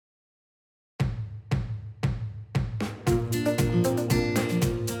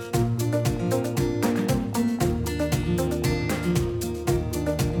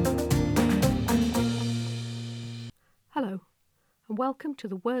welcome to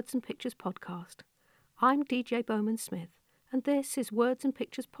the Words and Pictures podcast. I'm DJ Bowman Smith, and this is Words and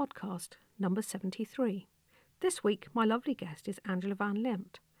Pictures podcast number 73. This week, my lovely guest is Angela Van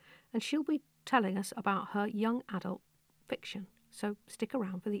Liempt, and she'll be telling us about her young adult fiction, so stick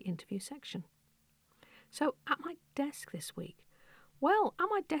around for the interview section. So, at my desk this week,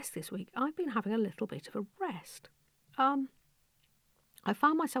 I've been having a little bit of a rest. I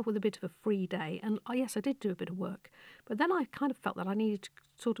found myself with a bit of a free day, and yes, I did do a bit of work, but then I kind of felt that I needed to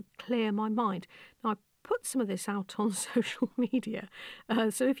sort of clear my mind. Now, I put some of this out on social media,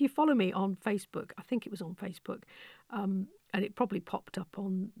 so if you follow me on Facebook, I think it was on Facebook, and it probably popped up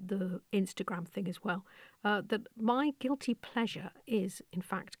on the Instagram thing as well, that my guilty pleasure is, in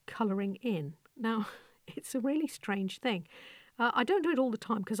fact, colouring in. Now, it's a really strange thing. I don't do it all the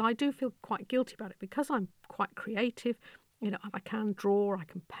time because I do feel quite guilty about it because I'm quite creative. You know, I can draw, I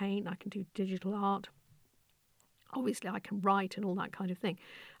can paint, I can do digital art. Obviously, I can write and all that kind of thing.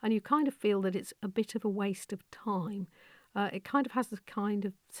 And you kind of feel that it's a bit of a waste of time. It kind of has the kind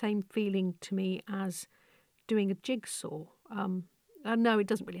of same feeling to me as doing a jigsaw. No, it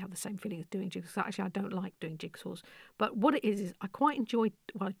doesn't really have the same feeling as doing jigsaws. Actually, I don't like doing jigsaws. But what it is I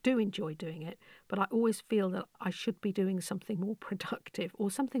do enjoy doing it, but I always feel that I should be doing something more productive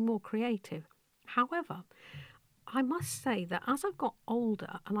or something more creative. However, I must say that as I've got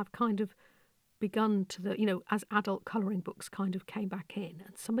older and I've kind of begun to as adult colouring books kind of came back in,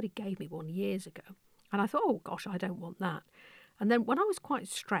 and somebody gave me one years ago, and I thought, oh gosh, I don't want that. And then when I was quite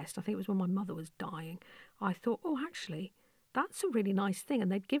stressed, I think it was when my mother was dying, I thought, oh, actually, that's a really nice thing. And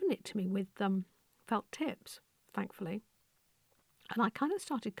they'd given it to me with felt tips, thankfully. And I kind of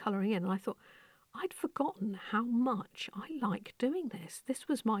started colouring in, and I thought, I'd forgotten how much I like doing this. This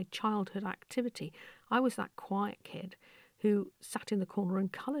was my childhood activity. I was that quiet kid who sat in the corner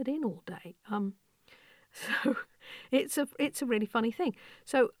and coloured in all day. So it's a really funny thing.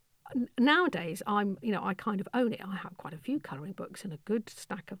 So nowadays, I kind of own it. I have quite a few colouring books and a good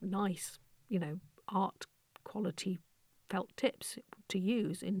stack of nice, art quality felt tips to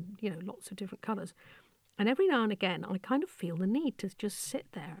use in, lots of different colours. And every now and again, I kind of feel the need to just sit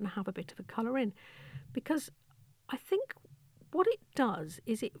there and have a bit of a colour in, because I think what it does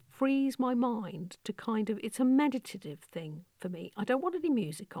is it frees my mind to it's a meditative thing for me. I don't want any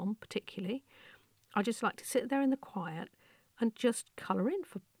music on particularly. I just like to sit there in the quiet and just colour in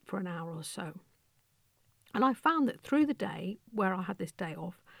for an hour or so. And I found that through the day, where I had this day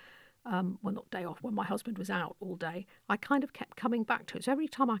off, not day off, when my husband was out all day, I kind of kept coming back to it. So every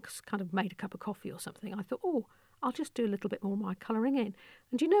time I kind of made a cup of coffee or something, I thought, oh, I'll just do a little bit more of my colouring in.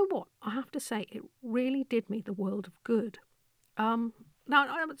 And you know what? I have to say, it really did me the world of good. Now,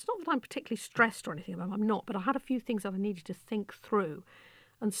 it's not that I'm particularly stressed or anything, I'm not, but I had a few things that I needed to think through.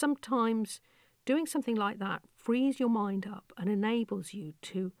 And sometimes doing something like that frees your mind up and enables you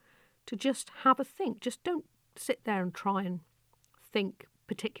to just have a think. Just don't sit there and try and think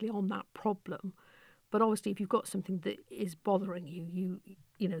particularly on that problem, but obviously if you've got something that is bothering you,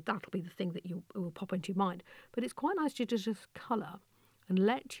 that'll be the thing that will pop into your mind. But it's quite nice to just colour and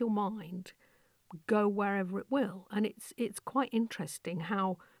let your mind go wherever it will. And it's quite interesting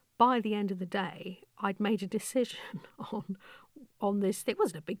how by the end of the day I'd made a decision on this. It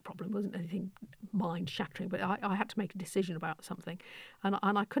wasn't a big problem, it wasn't anything mind shattering, but I had to make a decision about something, and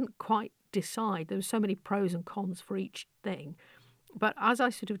I couldn't quite decide. There were so many pros and cons for each thing. But as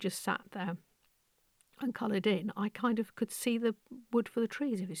I sort of just sat there and coloured in, I kind of could see the wood for the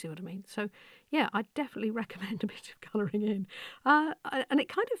trees, if you see what I mean. So, yeah, I definitely recommend a bit of colouring in. And it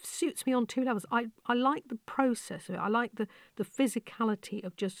kind of suits me on two levels. I like the process of it. I like the physicality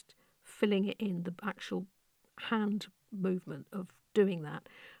of just filling it in, the actual hand movement of doing that.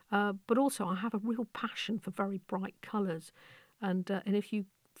 But also I have a real passion for very bright colours. And if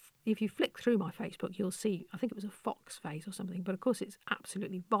you flick through my Facebook, you'll see, I think it was a fox face or something, but of course it's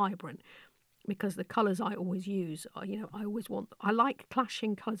absolutely vibrant because the colours I always use are, I like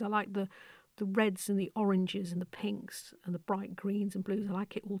clashing colours. I like the reds and the oranges and the pinks and the bright greens and blues. I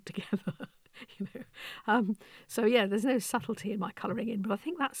like it all together, So yeah, there's no subtlety in my colouring in, but I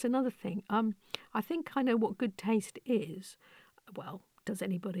think that's another thing. I think I know what good taste is. Well, does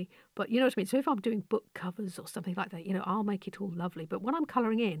anybody? But you know what I mean? So if I'm doing book covers or something like that, I'll make it all lovely. But when I'm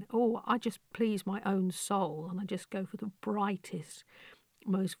colouring in, I just please my own soul, and I just go for the brightest,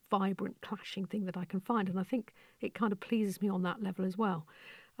 most vibrant, clashing thing that I can find. And I think it kind of pleases me on that level as well.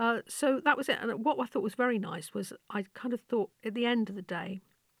 So that was it. And what I thought was very nice was I kind of thought at the end of the day,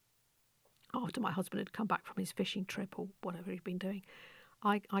 after my husband had come back from his fishing trip or whatever he'd been doing,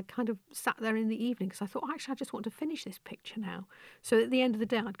 I kind of sat there in the evening because I thought, actually, I just want to finish this picture now. So at the end of the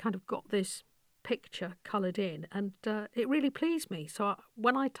day, I'd kind of got this picture coloured in, and it really pleased me. So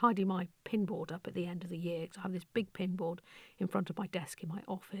when I tidy my pinboard up at the end of the year, 'cause I have this big pinboard in front of my desk in my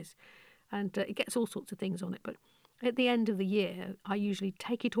office, and it gets all sorts of things on it. But at the end of the year, I usually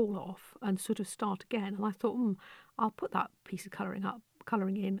take it all off and sort of start again. And I thought, I'll put that piece of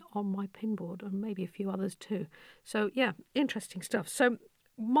colouring in on my pinboard, and maybe a few others too. So yeah, interesting stuff. So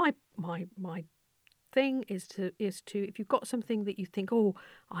my thing is to if you've got something that you think, oh,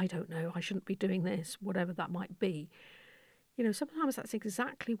 I don't know, I shouldn't be doing this, whatever that might be, sometimes that's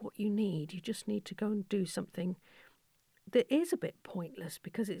exactly what you need. You just need to go and do something that is a bit pointless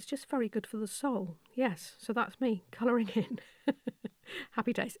because it's just very good for the soul. Yes, so that's me colouring in.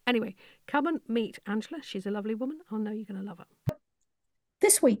 Happy days. Anyway, come and meet Angela. She's a lovely woman. I know you're going to love her.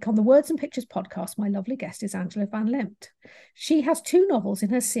 This week on the Words and Pictures podcast, my lovely guest is Angela Van Liempt. She has 2 novels in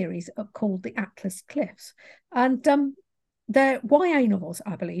her series called The Atlas Cliffs, and they're YA novels,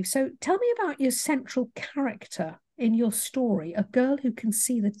 I believe. So tell me about your central character in your story, a girl who can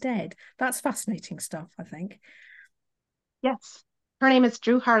see the dead. That's fascinating stuff, I think. Yes. Her name is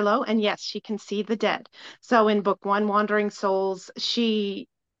Drew Harlow, and yes, she can see the dead. So in book 1, Wandering Souls,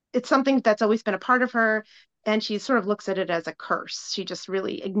 it's something that's always been a part of her, and she sort of looks at it as a curse. She just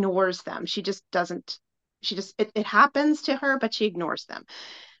really ignores them. She just doesn't, it happens to her, but she ignores them.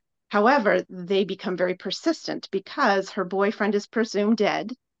 However, they become very persistent because her boyfriend is presumed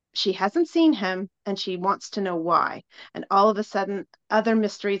dead. She hasn't seen him, and she wants to know why. And all of a sudden, other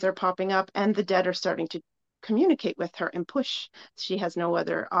mysteries are popping up, and the dead are starting to communicate with her and push. She has no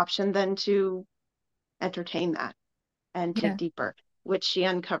other option than to entertain that and dig deeper, which she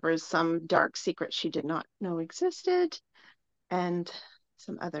uncovers some dark secrets she did not know existed and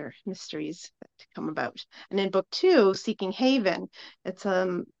some other mysteries that come about. And in book 2, Seeking Haven, it's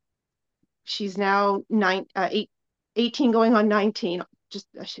she's now 18 going on 19, just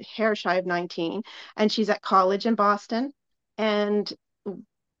a hair shy of 19, and she's at college in Boston, and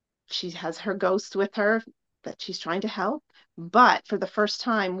she has her ghost with her that she's trying to help. But for the first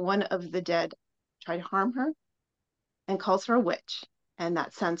time, one of the dead tried to harm her and calls her a witch. And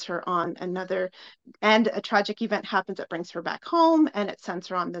that sends her on and a tragic event happens that brings her back home, and it sends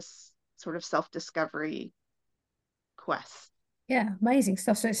her on this sort of self-discovery quest. Yeah, amazing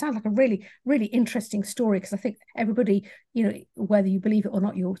stuff. So it sounds like a really, really interesting story because I think everybody, whether you believe it or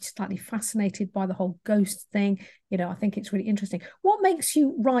not, you're slightly fascinated by the whole ghost thing. I think it's really interesting. What makes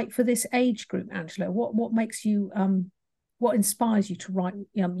you write for this age group, Angela? What makes you what inspires you to write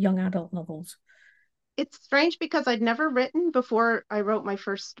young adult novels? It's strange because I'd never written before I wrote my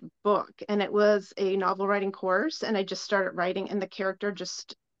first book, and it was a novel writing course, and I just started writing, and the character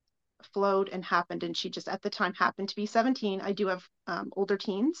just flowed and happened, and she just at the time happened to be 17. I do have older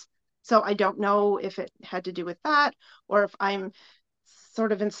teens, so I don't know if it had to do with that or if I'm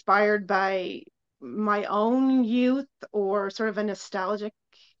sort of inspired by my own youth or sort of a nostalgic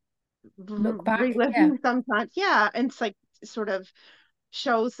Look back, reliving sometimes. Yeah, and it's like sort of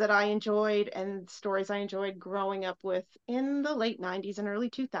shows that I enjoyed and stories I enjoyed growing up with in the late 90s and early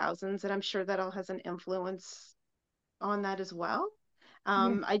 2000s, and I'm sure that all has an influence on that as well.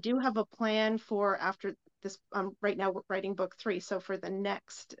 I do have a plan for after this. Right now, we're writing book 3. So for the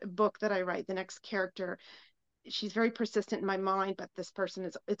next book that I write, the next character, she's very persistent in my mind, but this person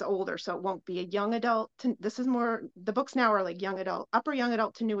it's older, so it won't be a young adult. This is more, the books now are like young adult, upper young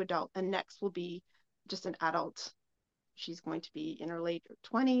adult to new adult, and next will be just an adult. She's going to be in her late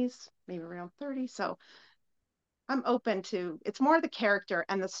 20s, maybe around 30. So I'm open to, it's more the character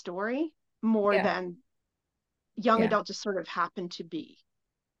and the story more than young adult just sort of happen to be.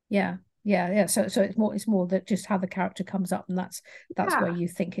 So it's more that just how the character comes up, and that's where you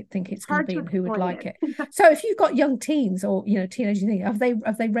think it's going to be and who would like it. So if you've got young teens or teenagers, have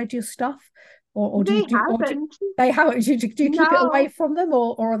they read your stuff, or do they have do you keep it away from them,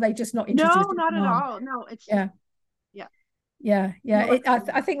 or are they just not interested? No, not at all. No, it's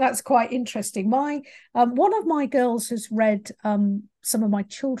I think that's quite interesting. One of my girls has read some of my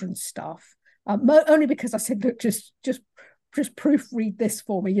children's stuff, only because I said, look, just proofread this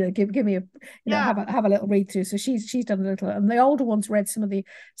for me. Give me a have a little read through. So she's done a little, and the older ones read some of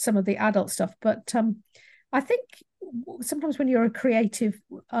the adult stuff. But I think sometimes when you're a creative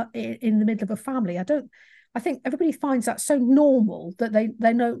in the middle of a family, I think everybody finds that so normal that they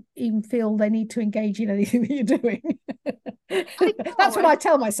don't even feel they need to engage in anything that you're doing. That's what I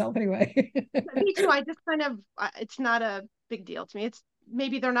tell myself anyway. Me too. I just kind of, it's not a big deal to me. It's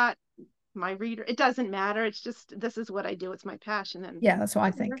maybe they're not my reader. It doesn't matter. It's just this is what I do. It's my passion, and Yeah, that's what I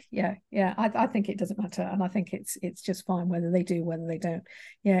whatever. think. Yeah, yeah. I think it doesn't matter, and I think it's just fine whether they do, whether they don't.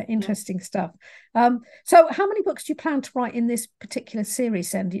 Yeah, Yeah. interesting stuff. So how many books do you plan to write in this particular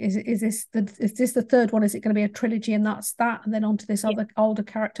series? Then is this the third one? Is it going to be a trilogy, and that's that, and then on to this Yeah. other older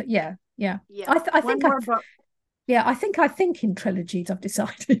character? Yeah, yeah. Yeah. I One think more book. I think in trilogies. I've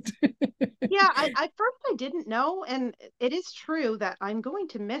decided. Yeah, I first I didn't know, and it is true that I'm going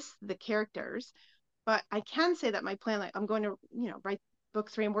to miss the characters, but I can say that my plan, like I'm going to, write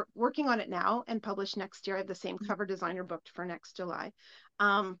book three and working on it now and publish next year. I have the same cover designer booked for next July.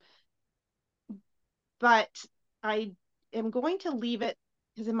 Um, but I am going to leave it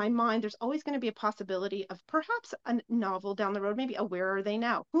because in my mind, there's always going to be a possibility of perhaps a novel down the road, maybe a Where Are They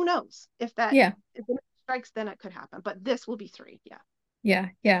Now? Who knows? Yeah, If it strikes, then it could happen. But this will be three. Yeah. yeah,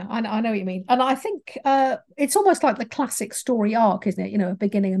 yeah. I know what you mean, and I think it's almost like the classic story arc, isn't it? You know, a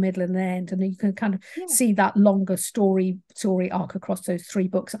beginning, a middle, and an end, and you can kind of Yeah. see that longer story arc across those three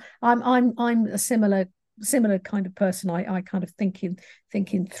books. I'm a similar kind of person. I kind of think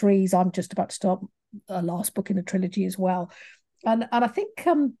in threes. I'm just about to start a last book in the trilogy as well, and I think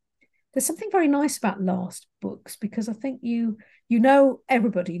there's something very nice about last books because I think you know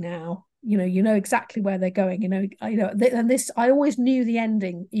everybody now. You know exactly where they're going. And this I always knew the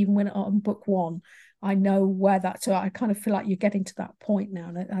ending, even when on book one. I know where that. So I kind of feel like you're getting to that point now,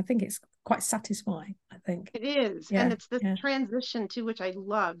 and I think it's quite satisfying. I think, It is. And yeah, it's this yeah, transition too, which I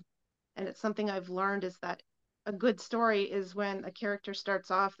love. And it's something I've learned is that a good story is when a character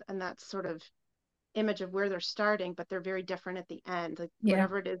starts off and that sort of image of where they're starting, but they're very different at the end. Like yeah,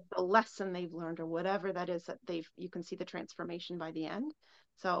 whatever it is, the lesson they've learned or whatever that is that you can see the transformation by the end.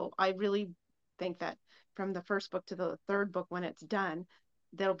 So I really think that from the first book to the third book, when it's done,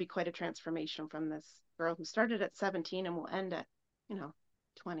 there'll be quite a transformation from this girl who started at 17 and will end at, you know,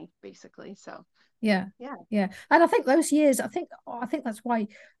 20 basically. So yeah, yeah. yeah. And I think those years, I think that's why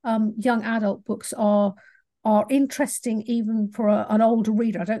young adult books are interesting even for an older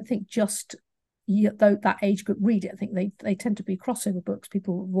reader. I don't think just though that age group read it. I think they tend to be crossover books.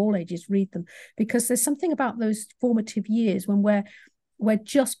 People of all ages read them because there's something about those formative years when we're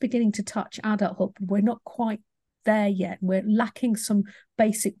just beginning to touch adulthood. We're not quite there yet. We're lacking some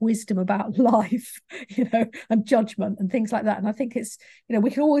basic wisdom about life, and judgment and things like that. And I think it's,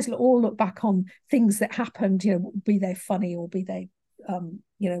 we can always all look back on things that happened, be they funny or be they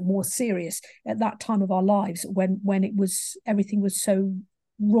more serious at that time of our lives when it was everything was so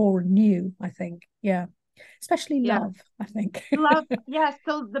raw and new, I think. Yeah. Especially Yeah. love, I think. Love. Yeah.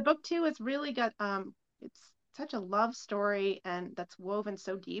 So the book too has really got it's such a love story and that's woven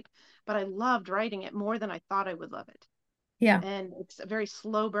so deep, but I loved writing it more than I thought I would love it. Yeah. And it's a very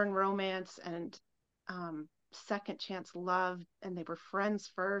slow burn romance and second chance love, and they were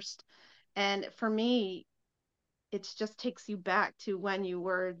friends first. And for me, it just takes you back to when you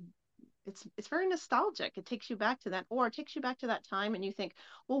were it's very nostalgic. It takes you back to that, or it takes you back to that time and you think,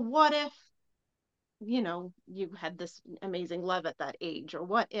 well, what if you had this amazing love at that age, or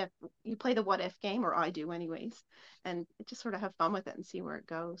what if you play the what if game, or I do anyways, and just sort of have fun with it and see where it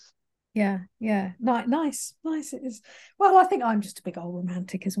goes. Yeah, yeah. Nice, nice. It is. Well, I think I'm just a big old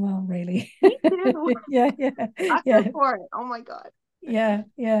romantic as well, really. Me too. Yeah, yeah, I'm here yeah, for it. Oh my God. yeah,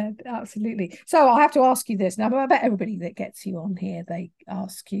 yeah, absolutely. So I have to ask you this now. I bet everybody that gets you on here, they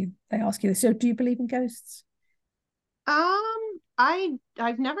ask you this. So do you believe in ghosts?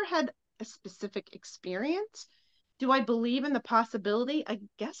 I've never had a specific experience. Do I believe in the possibility? I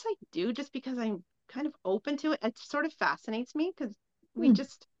guess I do, just because I'm kind of open to it. It sort of fascinates me because we Hmm.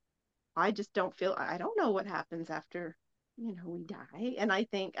 just I just don't feel, I don't know what happens after, we die. And I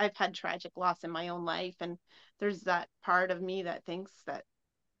think I've had tragic loss in my own life. And there's that part of me that thinks that,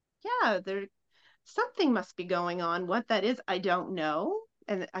 yeah, there something must be going on. What that is, I don't know.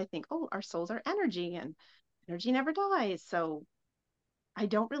 And I think, oh, our souls are energy and energy never dies. So I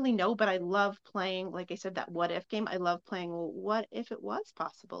don't really know, but I love playing, like I said, that what if game. I love playing, well, what if it was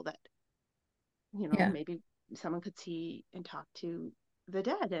possible that, Yeah, maybe someone could see and talk to the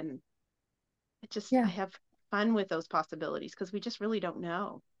dead, and I yeah. have fun with those possibilities because we just really don't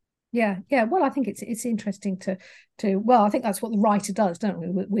know. Yeah, yeah. Well, I think it's interesting to well, I think that's what the writer does, don't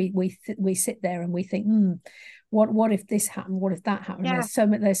we? We sit there and we think, what if this happened? What if that happened? Yeah.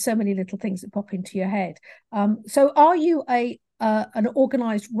 There's so many little things that pop into your head. So are you a an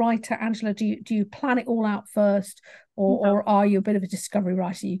organized writer, Angela? Do you plan it all out first, No. or are you a bit of a discovery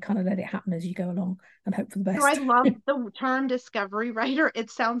writer? You kind of let it happen as you go along and hope for the So I best. love the term discovery writer. It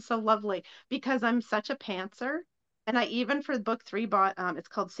sounds so lovely because I'm such a pantser. And I even for book three bought it's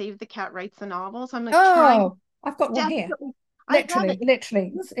called Save the Cat Writes the Novel. So I'm like trying Oh, I've got one here. desperately. I love it.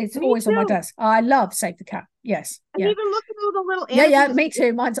 Literally, it's Me always on my too. desk. I love Save the Cat. Yes, And yeah, even look at all the little yeah. images. Me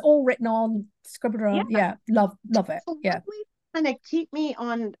too. Mine's all written on, scribbled Yeah, around. Yeah, love it. so Yeah, lovely. And they keep me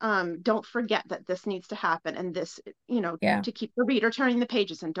on, don't forget that this needs to happen. And this, yeah, to keep the reader turning the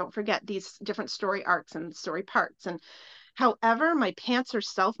pages. And don't forget these different story arcs and story parts. And however, my pantser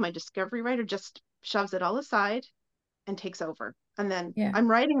self, my discovery writer, just shoves it all aside and takes over. And then yeah.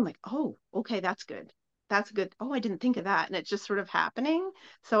 I'm writing, I'm like, oh, okay, that's good. That's good. Oh, I didn't think of that. And it's just sort of happening.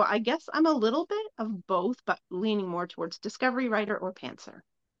 So I guess I'm a little bit of both, but leaning more towards discovery writer or pantser.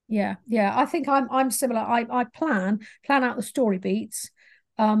 Yeah, yeah. I think I'm similar. I plan out the story beats,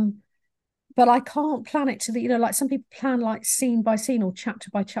 um, but I can't plan it to the, like some people plan like scene by scene or chapter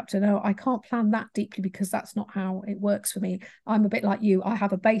by chapter. No, I can't plan that deeply because that's not how it works for me. I'm a bit like you. I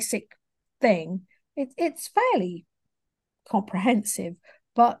have a basic thing. It's fairly comprehensive,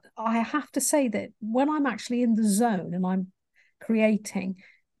 but I have to say that when I'm actually in the zone and I'm creating,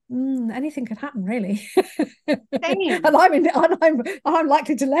 anything could happen really. and Same, I'm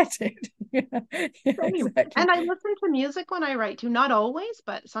likely to let it. Yeah, yeah, same. exactly. And I listen to music when I write too. Not always,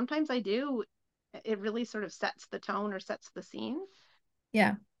 but sometimes I do. It really sort of sets the tone or sets the scene.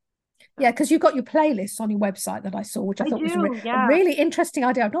 Yeah. Yeah, So because you've got your playlists on your website that I saw, which I I thought was do, a yeah. really interesting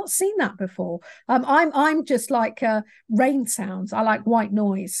idea. I've not seen that before. I'm just like rain sounds. I like white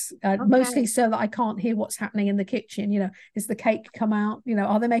noise, mostly Okay. so that I can't hear what's happening in the kitchen. Is the cake come out?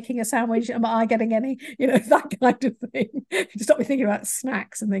 Are they making a sandwich? Am I getting any? That kind of thing. To stop me thinking about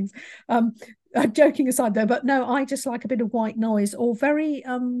snacks and things. Joking aside though, but no, I just like a bit of white noise or very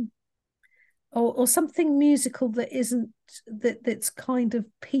or something musical that isn't that's kind of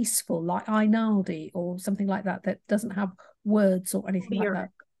peaceful, like Einaldi or something like that, that doesn't have words or anything like that. Lyric.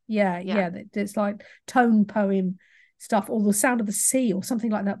 Yeah, Yeah. yeah, it's like tone poem stuff, or the sound of the sea or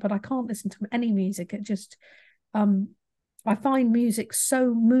something like that. But I can't listen to any music. It just um I find music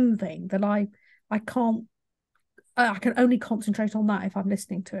so moving that I can't I can only concentrate on that if I'm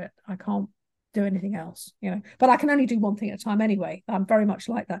listening to it. I can't do anything else. But I can only do one thing at a time anyway. I'm very much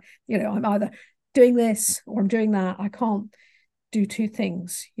like that. I'm either doing this or I'm doing that. I can't do two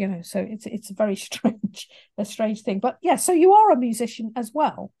things. So it's a very strange thing. But yeah, so you are a musician as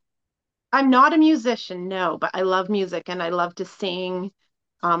well. I'm not a musician, no, but I love music and I love to sing.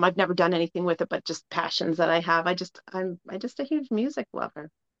 I've never done anything with it, but just passions that I have. I'm just a huge music lover.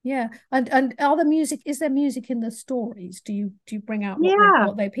 Yeah. And is there music in the stories? Do you bring out what they Yeah,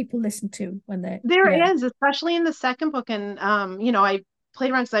 what they people listen to when they're there yeah, is, especially in the second book. And I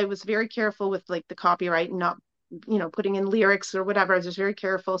played around because I was very careful with like the copyright and not, putting in lyrics or whatever. I was just very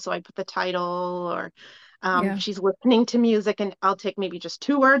careful. So I put the title or yeah. she's listening to music and I'll take maybe just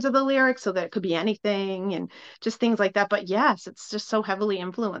two words of the lyrics so that it could be anything and just things like that. But yes, it's just so heavily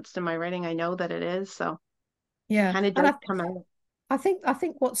influenced in my writing. I know that it is. So it Yeah. kind of And does I come out. I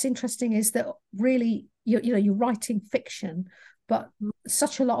think what's interesting is that really you're writing fiction, but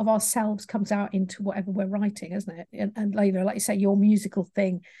such a lot of ourselves comes out into whatever we're writing, isn't it? And like you say, your musical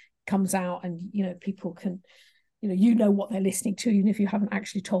thing comes out, and people can what they're listening to, even if you haven't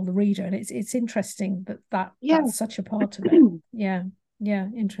actually told the reader. And it's interesting that Yeah. that's such a part of it. Yeah, yeah,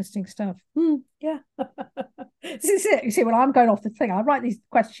 interesting stuff. Yeah. This is it. You see, when I'm going off the thing, I write these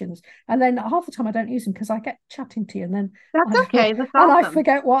questions, and then half the time I don't use them because I get chatting to you, and then That's I okay. That's and I awesome.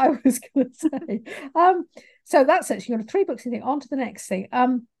 forget what I was going to say. So that's it. So you've got three books in there. On to the next thing.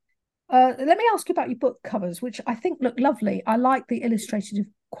 Let me ask you about your book covers, which I think look lovely. I like the illustrative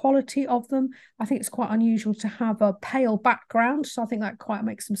quality of them. I think it's quite unusual to have a pale background, so I think that quite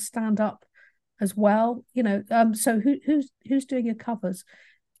makes them stand up as well. So who's doing your covers?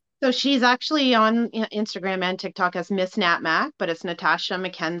 So she's actually on Instagram and TikTok as Miss Nat Mac, but it's Natasha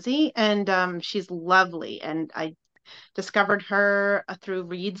McKenzie, and she's lovely. And I discovered her through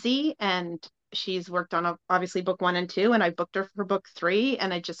Readsy, and she's worked on obviously book one and two, and I booked her for book three,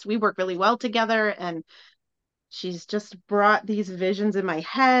 and we work really well together, and she's just brought these visions in my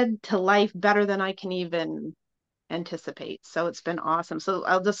head to life better than I can even anticipate. So it's been awesome. So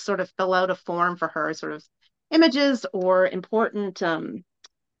I'll just sort of fill out a form for her, sort of images or important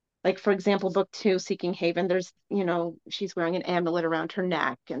like for example, book two, Seeking Haven, there's, she's wearing an amulet around her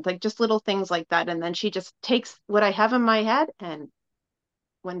neck and like just little things like that. And then she just takes what I have in my head, and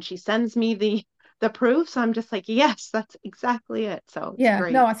when she sends me the proofs, I'm just like, yes, that's exactly it. So it's Yeah,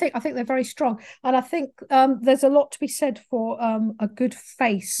 no, great. I think they're very strong, and I think there's a lot to be said for a good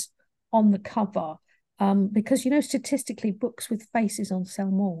face on the cover, because statistically books with faces on sell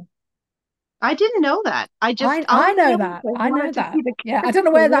more. I didn't know that. All I I know know is that. I I know wanted to see that. the Yeah, I don't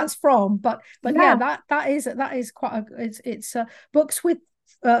know character. where Yeah. that's from, but yeah, Yeah. that is quite a it's books with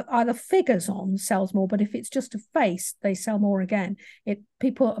either figures on sells more, but if it's just a face, they sell more again.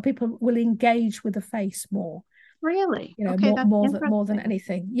 People will engage with the face more, Really? you know, Okay, that's more than interesting.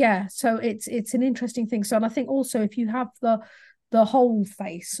 anything. Yeah, so it's an interesting thing. So, and I think also if you have the whole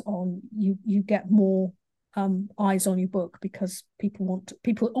face on, you get more eyes on your book, because people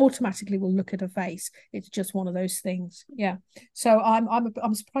automatically will look at a face. It's just one of those things. Yeah. So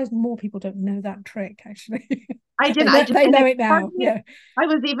I'm surprised more people don't know that trick, actually. I did. They I know, just, they and know it it now. partly, Yeah. I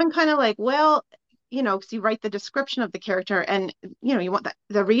was even kind of like, well, because you write the description of the character, and you want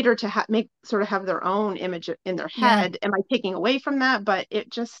the reader to make sort of have their own image in their Yeah. head. Am I taking away from that? But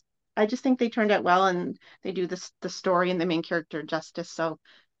I just think they turned out well, and they do the story and the main character justice. So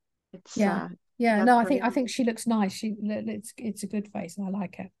it's Yeah. Yeah. that's No, great. I think she looks nice. It's a good face, and I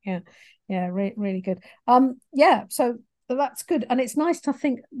like it. Yeah. Yeah, really good. Yeah, so that's good. And it's nice to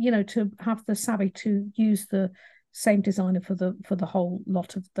think, to have the savvy to use the same designer for the whole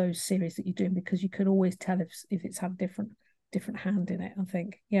lot of those series that you're doing, because you can always tell if it's had different hand in it, I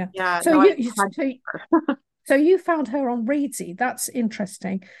think. Yeah. Yeah, So no, I you had. so you found her on Reedsy. That's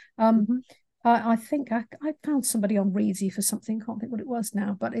interesting. Mhm. I think I found somebody on Reedsy for something. Can't think what it was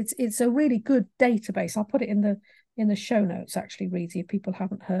now, but it's a really good database. I'll put it in the show notes, actually, Reedsy, if people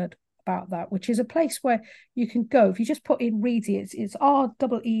haven't heard about that, which is a place where you can go. If you just put in Reedsy, it's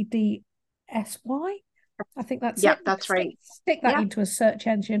REEDSY. I think that's Yeah, it. that's right. Stick that Yeah, into a search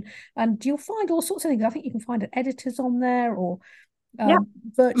engine, and you'll find all sorts of things. I think you can find editors on there, or yeah.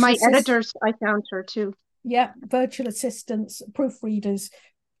 virtual My assistants. editors, I found her too. Yeah, virtual assistants, proofreaders,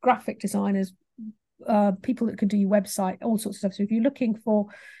 graphic designers, people that can do your website, all sorts of stuff. So if you're looking for,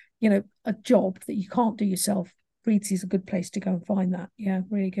 a job that you can't do yourself, Reads is a good place to go and find that. Yeah,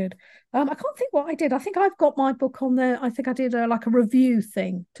 really good. I can't think what I did. I think I've got my book on there. I think I did like a review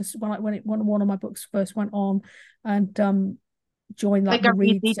thing to when one of my books first went on, and joined like Like the a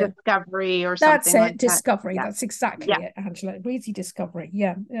Reezy reads. Discovery or That's something like it, that. Discovery. Yeah, That's yeah, exactly it, Angela. Reedsy Discovery.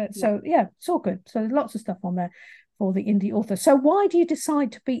 Yeah. yeah. So yeah, it's all good. So there's lots of stuff on there for the indie author. So why do you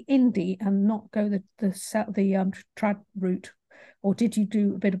decide to be indie and not go the trad route, or did you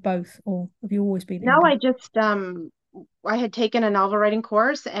do a bit of both, or have you always been No, indie? I had taken a novel writing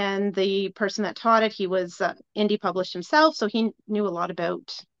course, and the person that taught it, he was indie published himself, so he knew a lot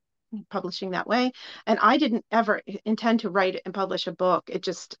about publishing that way. And I didn't ever intend to write and publish a book.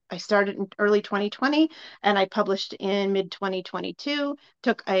 I started in early 2020, and I published in mid 2022,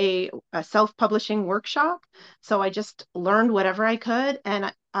 took a self-publishing workshop. So I just learned whatever I could.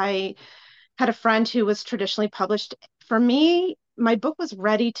 And I had a friend who was traditionally published. For me, my book was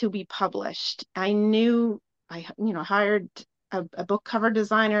ready to be published. I knew hired a book cover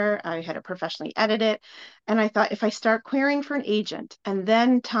designer. I had to professionally edit it. And I thought, if I start querying for an agent and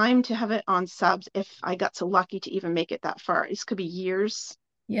then time to have it on subs, if I got so lucky to even make it that far, this could be years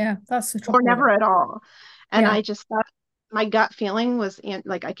Yeah, that's the or trouble with never it. at all. And Yeah. I just thought, my gut feeling was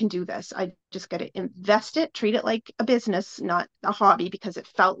like, I can do this. I just got to invest it, treat it like a business, not a hobby, because it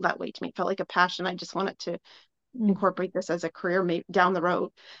felt that way to me. It felt like a passion. I just wanted to Mm. incorporate this as a career maybe down the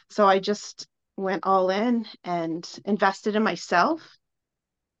road. So I just went all in and invested in myself,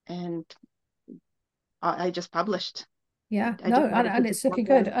 and I just published. Yeah, I just no, had a and good it's looking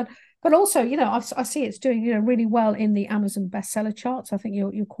good. time. But also, I see it's doing, really well in the Amazon bestseller charts. I think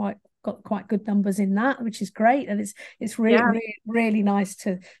you're got quite good numbers in that, which is great, and it's Yeah, really nice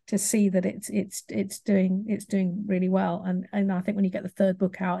to see that it's doing really well. And I think when you get the third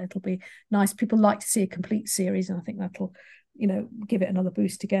book out, it'll be nice. People like to see a complete series, and I think that'll, give it another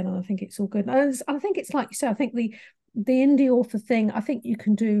boost again. And I think it's all good. And I think it's like you said. I think the indie author thing. I think you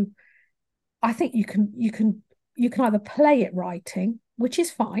can do. I think you can either play at writing, which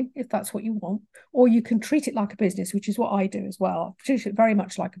is fine if that's what you want, or you can treat it like a business, which is what I do as well. I treat it very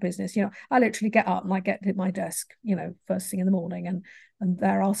much like a business. I literally get up and I get to my desk, first thing in the morning, and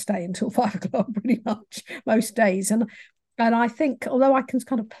there I'll stay until 5 o'clock pretty much most days. And I think, although I can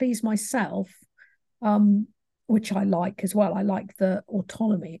kind of please myself, um, which I like as well, I like the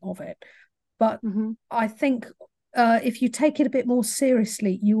autonomy of it. But hmm, I think if you take it a bit more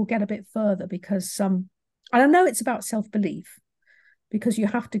seriously, you will get a bit further, because and I know it's about self-belief, because you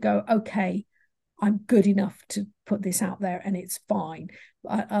have to go, okay, I'm good enough to put this out there and it's fine.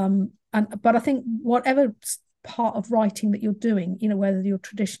 But I think whatever part of writing that you're doing, whether you're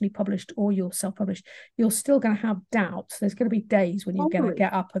traditionally published or you're self-published, you're still going to have doubts. There's going to be days when you're going to totally.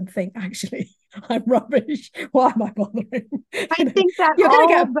 get up and think, actually, I'm rubbish. Why am I bothering? I think that You're going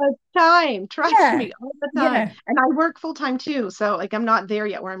to all get, the time. Trust yeah, me, all the time. yeah, And I work full time too, so like I'm not there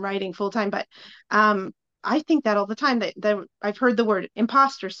yet where I'm writing full time, but I think that all the time, that I've heard the word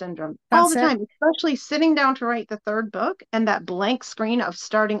imposter syndrome all That's the it. time, especially sitting down to write the third book and that blank screen of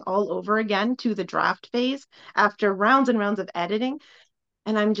starting all over again to the draft phase after rounds and rounds of editing.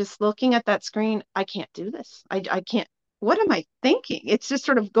 And I'm just looking at that screen. I can't do this. I can't. What am I thinking? It's just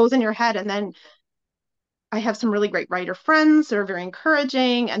sort of goes in your head. And then I have some really great writer friends that are very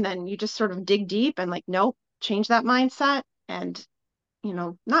encouraging. And then you just sort of dig deep and like, nope, change that mindset. And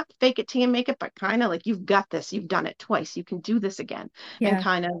not fake it till you make it, but kind of like, you've got this, you've done it twice, you can do this again, and Yeah.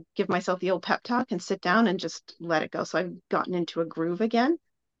 kind of give myself the old pep talk and sit down and just let it go. So I've gotten into a groove again,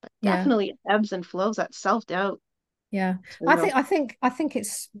 but Yeah. definitely ebbs and flows. That self-doubt, Yeah. it's I real. think I think I think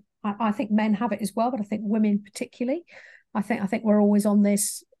it's I think men have it as well, but I think women particularly. I think we're always on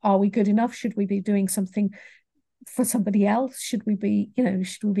this, are we good enough? Should we be doing something for somebody else? Should we be,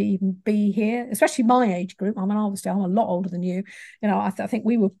 should we even be here? Especially my age group. I mean, obviously I'm a lot older than you. I think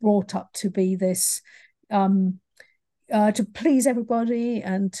we were brought up to be this um to please everybody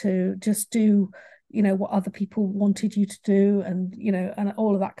and to just do what other people wanted you to do, and and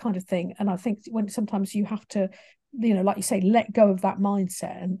all of that kind of thing. And I think when sometimes you have to, like you say, let go of that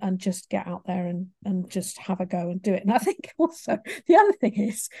mindset and just get out there and just have a go and do it. And I think also the other thing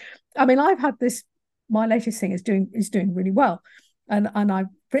is, I mean, I've had this, my latest thing is doing really well, and I've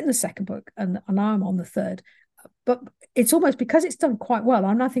written the second book, and now I'm on the third, but it's almost because it's done quite well.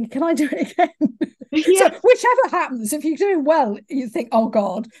 I'm now thinking, can I do it again? So Yes, whichever happens, if you're doing well, you think, oh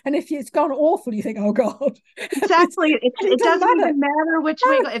God, and if it's gone awful, you think, oh God. exactly. And it It doesn't doesn't matter. even matter which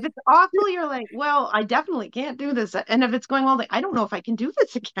way No, go. If it's awful, you're like, well, I definitely can't do this. And if it's going well, like, I don't know if I can do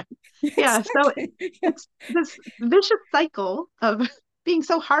this again. Yeah, so exactly. Yeah. it's this vicious cycle of being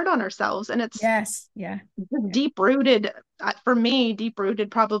so hard on ourselves, and it's Yes. Yeah. just Yeah. deep rooted, for me, deep rooted,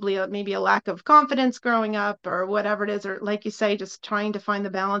 probably maybe a lack of confidence growing up or whatever it is, or like you say, just trying to find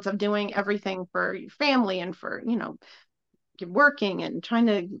the balance of doing everything for your family and for you're working and trying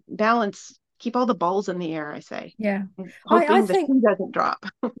to balance, keep all the balls in the air, I say, Yeah. I hoping the think, shoe doesn't drop.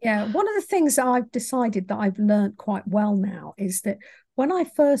 yeah, one of the things that I've decided that I've learned quite well now is that when I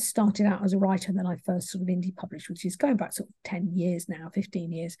first started out as a writer, and then I first sort of indie published, which is going back sort of 10 years now,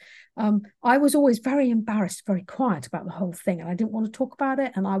 15 years, I was always very embarrassed, very quiet about the whole thing. And I didn't want to talk about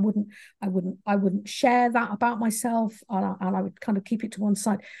it. And I wouldn't share that about myself. And I would kind of keep it to one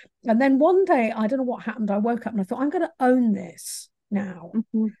side. And then one day, I don't know what happened. I woke up and I thought, I'm going to own this now.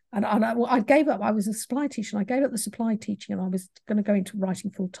 Mhm. And I gave up. I was a supply teacher, and I gave up the supply teaching, and I was going to go into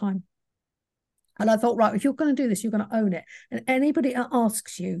writing full time. And I thought, right, if you're going to do this, you're going to own it. And anybody that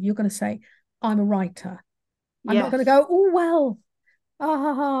asks you, you're going to say, I'm a writer. I'm not going to Yes. go, oh, well,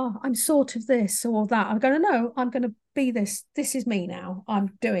 I'm sort of this or that. I'm going to know, I'm going to be this. This is me now.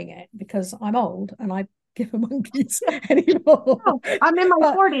 I'm doing it because I'm old and I give a monkeys anymore. Oh, I'm in my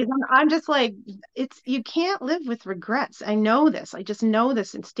But 40s. I'm just like, you can't live with regrets. I know this. I just know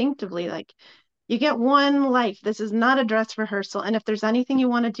this instinctively. Like, you get one life. This is not a dress rehearsal. And if there's anything you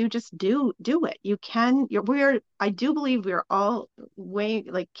want to do, just do it. You can, I do believe we're all way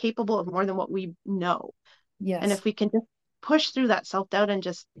like capable of more than what we know. And yes, if we can just push through that self-doubt and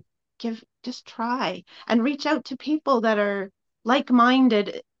just try and reach out to people that are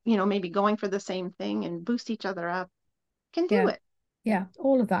like-minded, maybe going for the same thing, and boost each other up, can do yeah. it. Yeah,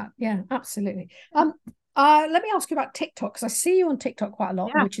 all of that. Yeah, absolutely. Let me ask you about TikTok, because I see you on TikTok quite a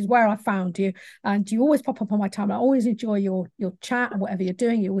lot, Yeah. which is where I found you, and you always pop up on my timeline. I always enjoy your chat and whatever you're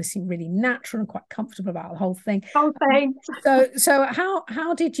doing. You always seem really natural and quite comfortable about the whole thing. Oh, thanks. So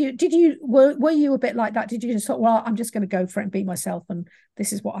how did you were you a bit like that? Did you just thought, well, I'm just going to go for it and be myself, and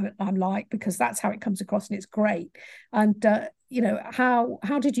this is what I'm like, because that's how it comes across and it's great. And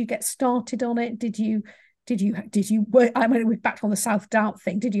how did you get started on it? Did you I mean, we're back on the self doubt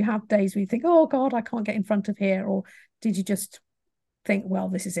thing. Did you have days where you think, oh God, I can't get in front of here? Or did you just think, well,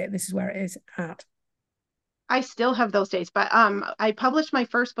 this is it, this is where it is at? I still have those days, but I published my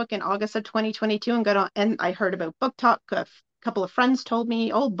first book in August of 2022 and got on, and I heard about Book Talk. A couple of friends told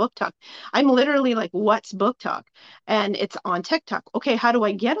me, oh, Book Talk. I'm literally like, what's Book Talk? And it's on TikTok. Okay, how do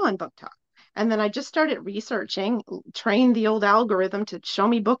I get on Book Talk? And then I just started researching, trained the old algorithm to show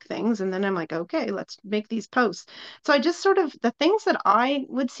me book things. And then I'm like, okay, let's make these posts. So I just sort of, the things that I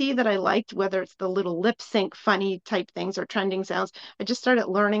would see that I liked, whether it's the little lip sync funny type things or trending sounds, I just started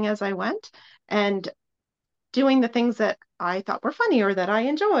learning as I went. And doing the things that I thought were funny or that I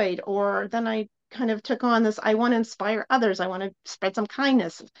enjoyed. Or then I kind of took on this, I want to inspire others. I want to spread some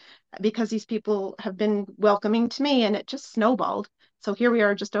kindness because these people have been welcoming to me, and it just snowballed. So here we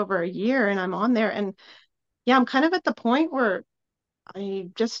are just over a year and I'm on there. And yeah, I'm kind of at the point where I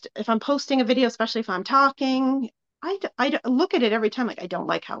just, if I'm posting a video, especially if I'm talking, look at it every time like I don't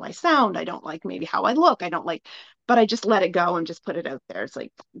like how I sound. I don't like maybe how I look. I don't like, but I just let it go and just put it out there. It's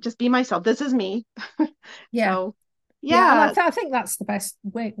like, just be myself. This is me. Yeah. So, Yeah, and yeah, I think that's the best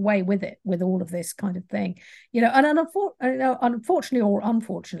way with it, with all of this kind of thing, and unfortunately or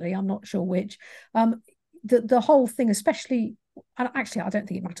unfortunately, I'm not sure which, the whole thing, especially, and actually, I don't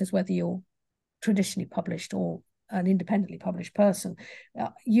think it matters whether you're traditionally published or an independently published person,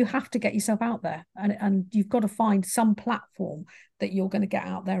 you have to get yourself out there, and you've got to find some platform that you're going to get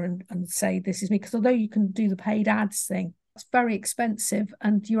out there and say, this is me. Because although you can do the paid ads thing, it's very expensive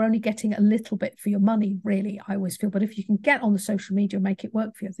and you're only getting a little bit for your money, really, I always feel. But if you can get on the social media and make it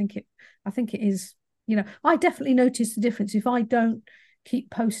work for you, I think it is, I definitely notice the difference. If I don't keep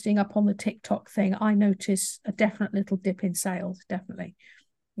posting up on the TikTok thing, I notice a definite little dip in sales, definitely.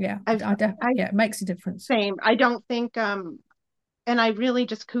 Yeah, I've, I yeah, it makes a difference. same. I don't think, and I really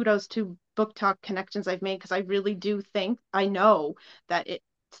just kudos to book talk connections I've made because I really do think I know that it's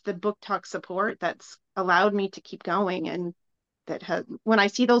the book talk support that's allowed me to keep going and that has when I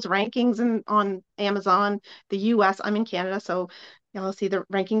see those rankings on Amazon, the US, I'm in Canada, so I'll see the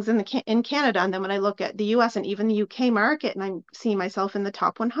rankings in Canada, and then when I look at the US and even the UK market, and I'm seeing myself in the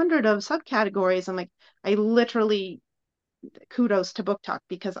top 100 of subcategories, I'm like, I literally kudos to Book Talk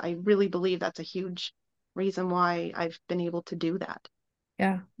because I really believe that's a huge reason why I've been able to do that.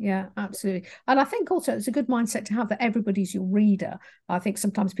 Yeah, yeah, absolutely. And I think also it's a good mindset to have that everybody's your reader. I think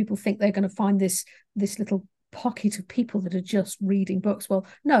sometimes people think they're going to find this little pocket of people that are just reading books. Well,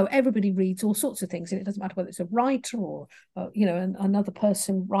 no, everybody reads all sorts of things, and it doesn't matter whether it's a writer or another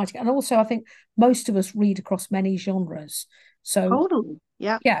person writing. And also, I think most of us read across many genres. So Totally.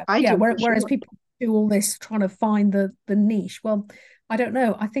 Yeah, yeah, I yeah. do for Whereas sure. people do all this trying to find the niche. Well, I don't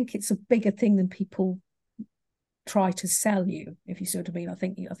know. I think it's a bigger thing than people try to sell you, if you see what I mean. I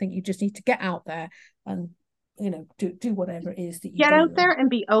think you just need to get out there and do whatever it is that you Get out do. there and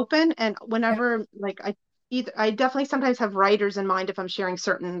be open. And Yeah, whenever, like, I definitely sometimes have writers in mind if I'm sharing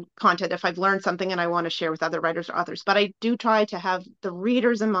certain content, if I've learned something and I want to share with other writers or others. But I do try to have the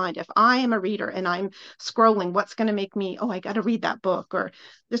readers in mind. If I am a reader and I'm scrolling, what's going to make me, oh, I got to read that book? Or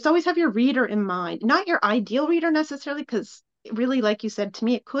just always have your reader in mind, not your ideal reader necessarily, because really, like you said, to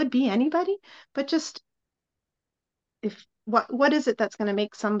me, it could be anybody, but just if what is it that's going to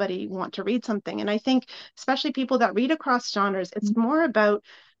make somebody want to read something? And I think especially people that read across genres, it's more about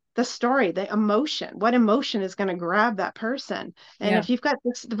the story, the emotion. What emotion is going to grab that person? And yeah. if you've got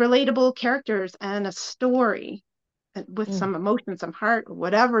this relatable characters and a story with Mm. some emotion, some heart, or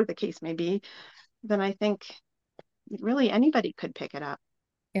whatever the case may be, then I think really anybody could pick it up.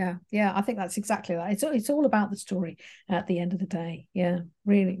 Yeah, yeah, I think that's exactly that. It's all about the story at the end of the day. Yeah,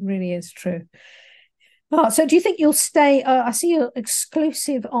 really, really is true. Oh, so do you think you'll stay? I see you're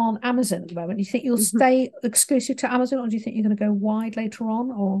exclusive on Amazon at the moment. Do you think you'll Mhm. stay exclusive to Amazon, or do you think you're going to go wide later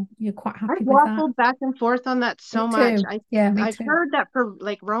on, or you're quite I've happy with that? waffled back and forth on that Me so much. too. Yeah, me I've too. heard that for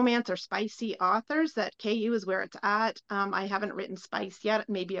like romance or spicy authors, that KU is where it's at. I haven't written spice yet.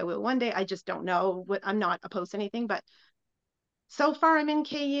 Maybe I will one day. I just don't know. I'm not opposed to anything, but so far I'm in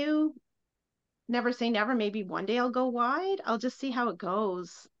KU. Never say never. Maybe one day I'll go wide. I'll just see how it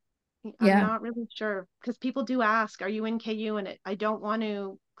goes. I'm Yeah, not really sure because people do ask, "Are you in KU?" And I don't want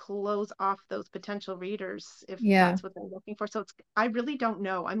to close off those potential readers if yeah. that's what they're looking for. So I really don't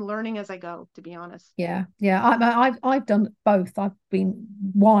know. I'm learning as I go, to be honest. Yeah, yeah. I've done both. I've been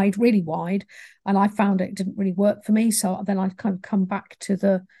wide, really wide, and I found it didn't really work for me. So then I've kind of come back to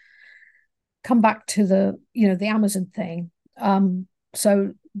the the Amazon thing.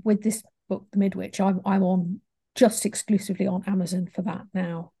 So with this book, The Midwich, I'm on just exclusively on Amazon for that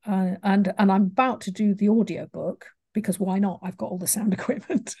now, and I'm about to do the audio book because why not? I've got all the sound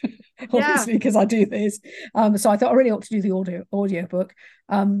equipment, Yeah. obviously, because I do this. So I thought I really ought to do the audio book,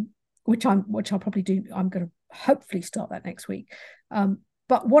 which I'll probably do. I'm going to hopefully start that next week.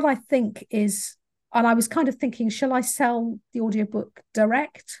 But what I think is, and I was kind of thinking, shall I sell the audiobook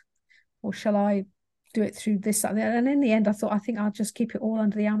direct, or shall I do it through this? And in the end, I thought, I think I'll just keep it all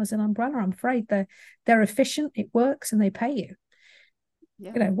under the Amazon umbrella. I'm afraid they're efficient, it works, and they pay you.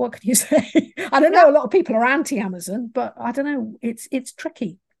 Yeah. What can you say? I don't Yeah. know. A lot of people are anti-Amazon, but I don't know. It's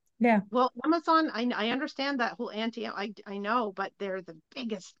tricky. Yeah, Well, Amazon, I understand that whole anti, I know, but they're the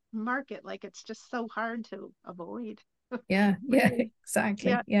biggest market. Like it's just so hard to avoid. yeah, yeah, Really.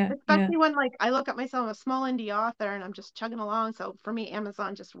 exactly. Yeah. Yeah, yeah, Especially when like I look at myself, a small indie author, and I'm just chugging along. So for me,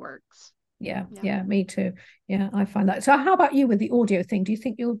 Amazon just works. yeah, Yeah. yeah. Me too. Yeah, I find that. So, how about you with the audio thing? Do you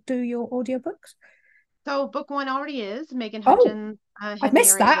think you'll do your audiobooks? So book one already is. Megan Oh, Hutchins I've had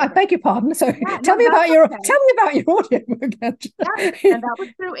missed that. narrated I it. beg your pardon. So Yeah, no, that's okay. tell me about your audiobook, Yeah, and Angela. that was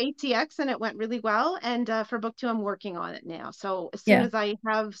through ATX and it went really well. And for book two, I'm working on it now. So as soon Yeah, as I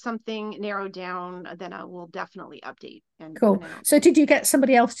have something narrowed down, then I will definitely update and cool. announce. So did you get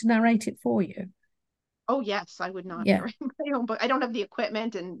somebody else to narrate it for you? Oh yes, I would not Yeah. narrate my own book. I don't have the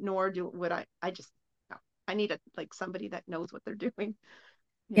equipment, and nor do would I. I just no. I need a like somebody that knows what they're doing.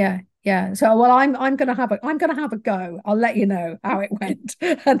 Yeah. Yeah, yeah. So, well, I'm gonna have a go. I'll let you know how it went,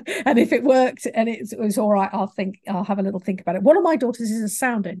 and if it worked and it was all right, I'll have a little think about it. One of my daughters is a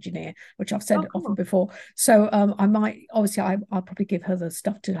sound engineer, which I've Oh, said often cool. before. So, I might obviously I'll probably give her the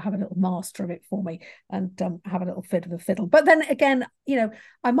stuff to have a little master of it for me and have a little fit of a fiddle. But then again,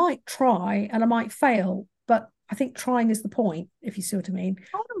 I might try and I might fail, but I think trying is the point, if you see what I mean.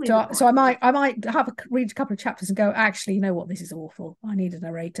 Totally the So point. Yeah. I might read a couple of chapters and go, actually, you know what, this is awful. I need a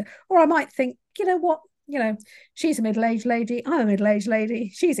narrator. Or I might think, you know what, she's a middle-aged lady. I'm a middle-aged lady.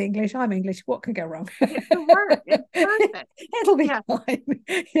 She's English. I'm English. What can go wrong? It could work. It's perfect. It'll be Yeah. fine.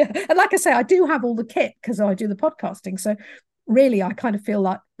 Yeah. And like I say, I do have all the kit because I do the podcasting. So really, I kind of feel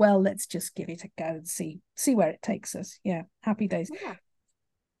like, well, let's just give it a go and see where it takes us. Yeah. Happy days. Yeah.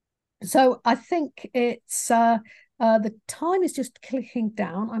 So I think it's the time is just clicking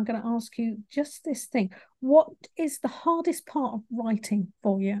down. I'm going to ask you just this thing. What is the hardest part of writing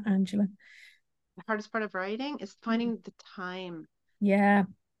for you, Angela? The hardest part of writing is finding the time. Yeah,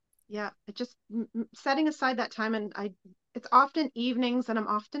 Yeah. It just setting aside that time, and it's often evenings, and I'm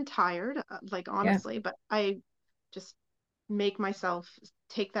often tired, like yeah, honestly, but I just make myself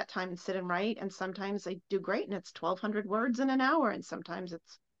take that time and sit and write. And sometimes I do great, and it's 1,200 words in an hour, and sometimes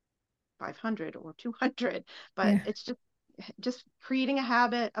it's 500 or 200, but yeah. it's just creating a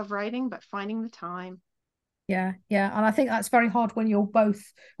habit of writing, but finding the time. Yeah, yeah, and I think that's very hard when you're both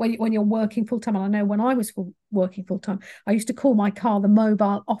when you're working full time. And I know when I was working full time, I used to call my car the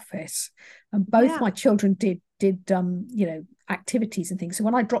mobile office, and both Yeah, my children did activities and things. So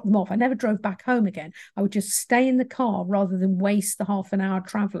when I dropped them off, I never drove back home again. I would just stay in the car rather than waste the half an hour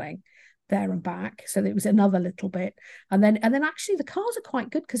traveling there and back. So it was another little bit, and then actually the cars are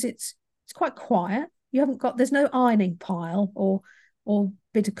quite good because it's quite quiet. You haven't got there's no ironing pile or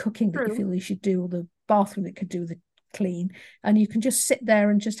bit of cooking that you true. feel you should do, or the bathroom that could do the clean, and you can just sit there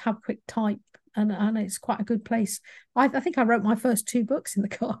and just have a quick type, and it's quite a good place. I think I wrote my first two books in the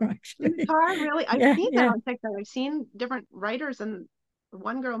car In the actually. car, really? I've Yeah, seen that yeah, on TikTok. I've seen different writers, and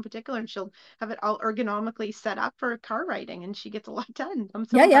one girl in particular, and she'll have it all ergonomically set up for car writing, and she gets a lot done. I'm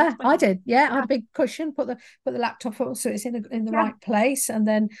so yeah, impressed by I that. did. Yeah, I had Yeah, a big cushion, put the laptop up so it's in the yeah, right place, and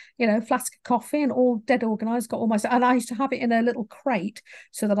then flask of coffee and all dead organized. Got all my and I used to have it in a little crate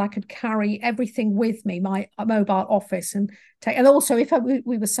so that I could carry everything with me, my mobile office, and take. And also, if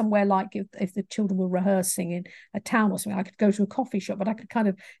we were somewhere like if the children were rehearsing in a town or something, I could go to a coffee shop, but I could kind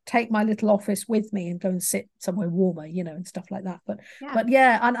of take my little office with me and go and sit somewhere warmer, and stuff like that. yeah. But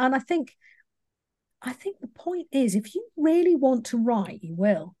yeah, and I think the point is, if you really want to write, you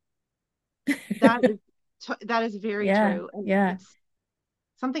will. That is that is very Yeah, true, and yeah, it's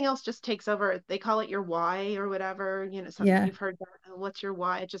something else just takes over. They call it your why or whatever. Some yeah, you've heard that. What's your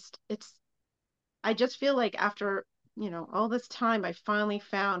why? It's I just feel like after, all this time, I finally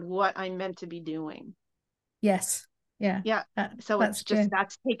found what I'm meant to be doing. yes, yeah. Yeah. So That's it's just good.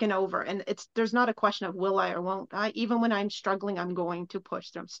 that's taken over. And there's not a question of will I or won't I. Even when I'm struggling, I'm going to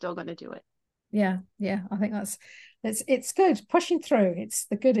push through. I'm still going to do it. Yeah, yeah. I think it's good. Pushing through. It's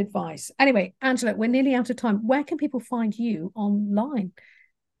the good advice. Anyway, Angela, we're nearly out of time. Where can people find you online?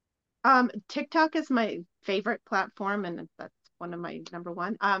 TikTok is my favorite platform, and that's one of my number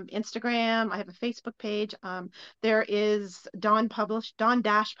one. Instagram, I have a Facebook page. There is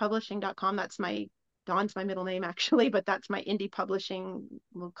Dawn-publishing.com. Dawn's my middle name actually, but that's my indie publishing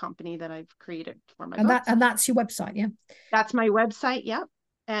little company that I've created for my books. And that's your website, yeah? That's my website, yep.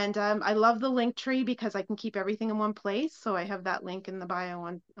 And I love the link tree because I can keep everything in one place. So I have that link in the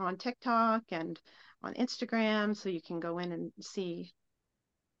bio on TikTok and on Instagram, so you can go in and see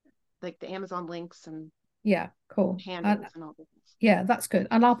like the Amazon links and Yeah, cool. handles and all this. Yeah, that's good.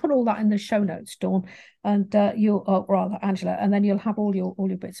 And I'll put all that in the show notes, Dawn, and you'll, or rather, Angela, and then you'll have all your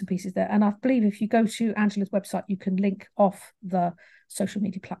bits and pieces there. And I believe if you go to Angela's website, you can link off the social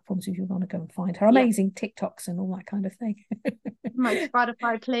media platforms if you want to go and find her Yeah, amazing TikToks and all that kind of thing. my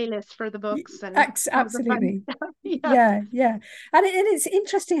Spotify playlist for the books and all the fun Absolutely. stuff. Yeah, Yeah, yeah. And it's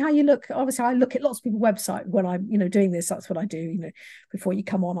interesting how you look. Obviously, I look at lots of people's website when I'm, doing this. That's what I do. Before you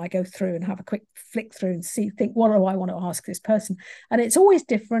come on, I go through and have a quick flick through and think what do I want to ask this person? And it's always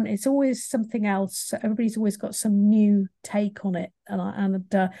different. It's always something else. So everybody's always got some new take on it. And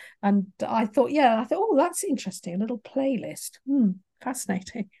I thought, oh, that's interesting. A little playlist.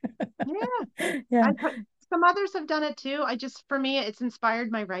 Fascinating. Yeah. Yeah. Some others have done it too. For me, it's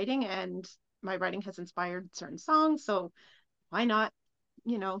inspired my writing, and my writing has inspired certain songs. So why not,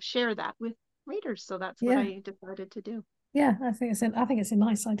 share that with readers? So that's what Yeah. I decided to do. Yeah, I think it's a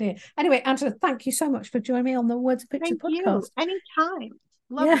nice idea. Anyway, Angela, thank you so much for joining me on the Words of Pictures Thank you. podcast. Anytime. Yeah.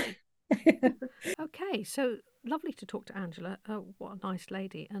 Lovely. Okay, so lovely to talk to Angela. What a nice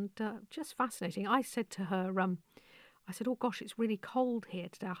lady, and just fascinating. I said to her, I said, "Oh gosh, it's really cold here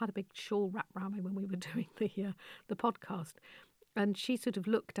today." I had a big shawl wrapped around me when we were doing the podcast, and she sort of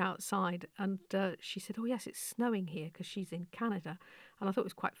looked outside and she said, "Oh yes, it's snowing here," because she's in Canada. And I thought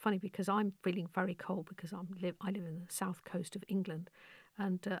it was quite funny because I'm feeling very cold because I live in the south coast of England,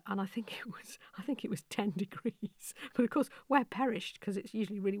 and I think it was 10 degrees. But of course we're perished because it's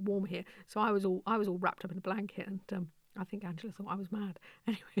usually really warm here. So I was all wrapped up in a blanket, and I think Angela thought I was mad.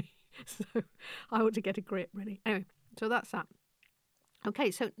 Anyway, so I ought to get a grip really. Anyway, so that's that.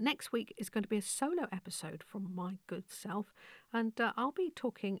 Okay, so next week is going to be a solo episode from my good self, and I'll be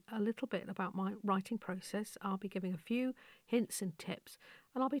talking a little bit about my writing process. I'll be giving a few hints and tips,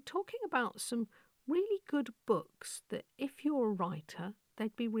 and I'll be talking about some really good books that, if you're a writer,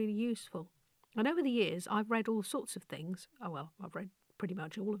 they'd be really useful. And over the years, I've read all sorts of things. Oh, well, I've read pretty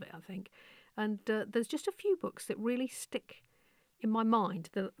much all of it, I think. And there's just a few books that really stick in my mind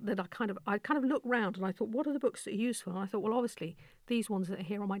that I kind of looked round and I thought, what are the books that are useful? And I thought, well, obviously these ones that are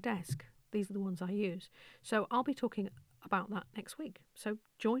here on my desk, these are the ones I use. So I'll be talking about that next week. So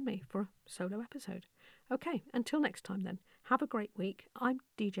join me for a solo episode. Okay, until next time then, have a great week. I'm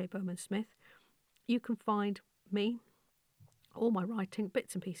DJ Bowman Smith. You can find me, all my writing,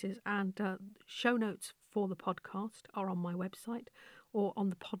 bits and pieces, and show notes for the podcast are on my website or on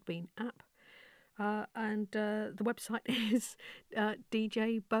the Podbean app. And the website is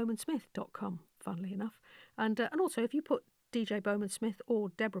djbowmansmith.com, funnily enough. And also, if you put DJ Bowman Smith or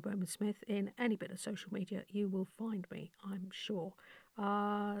Deborah Bowman Smith in any bit of social media, you will find me, I'm sure.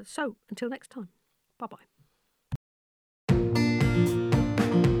 So, until next time, bye-bye.